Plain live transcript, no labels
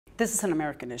this is an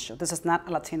American issue. This is not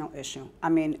a Latino issue. I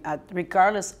mean,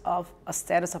 regardless of a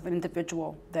status of an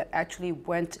individual that actually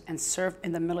went and served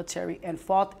in the military and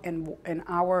fought in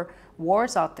our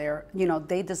wars out there, you know,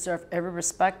 they deserve every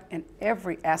respect in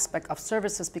every aspect of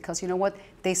services, because you know what?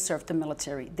 They served the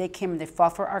military. They came and they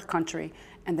fought for our country,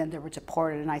 and then they were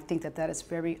deported. And I think that that is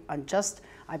very unjust.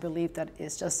 I believe that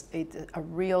it's just a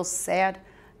real sad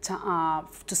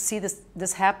to see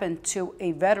this happen to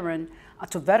a veteran,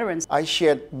 to veterans. I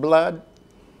shed blood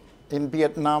in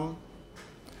Vietnam.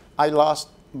 I lost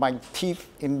my teeth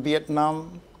in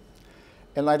Vietnam,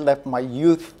 and I left my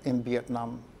youth in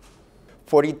Vietnam.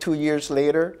 42 years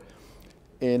later,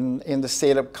 in the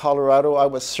state of Colorado, I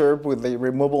was served with a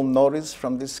removal notice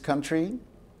from this country.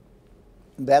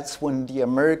 That's when the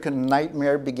American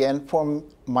nightmare began for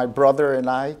my brother and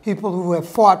I. People who have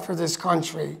fought for this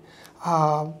country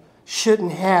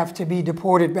shouldn't have to be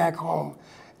deported back home.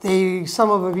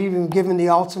 Some of them have even given the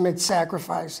ultimate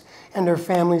sacrifice, and their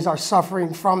families are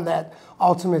suffering from that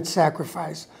ultimate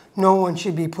sacrifice. No one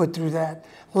should be put through that,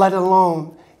 let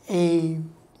alone a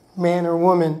man or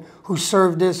woman who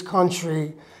served this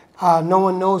country. No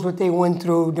one knows what they went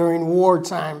through during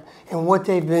wartime and what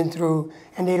they've been through,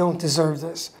 and they don't deserve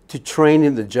this. To train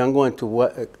in the jungle and to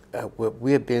what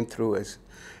we have been through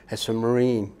as a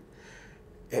Marine,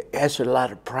 it has a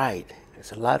lot of pride.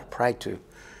 It's a lot of pride to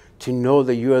know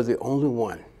that you are the only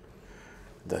one,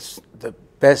 the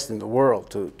best in the world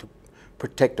to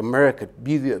protect America,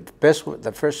 be the best one,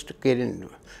 the first to get in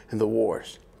the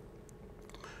wars.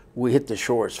 We hit the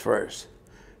shores first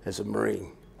as a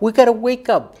Marine. We got to wake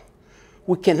up.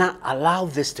 We cannot allow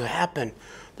this to happen.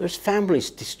 There's families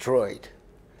destroyed.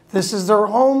 This is their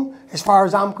home. As far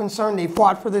as I'm concerned, they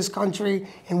fought for this country,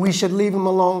 and we should leave them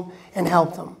alone and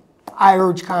help them. I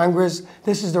urge Congress,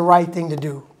 this is the right thing to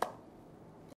do.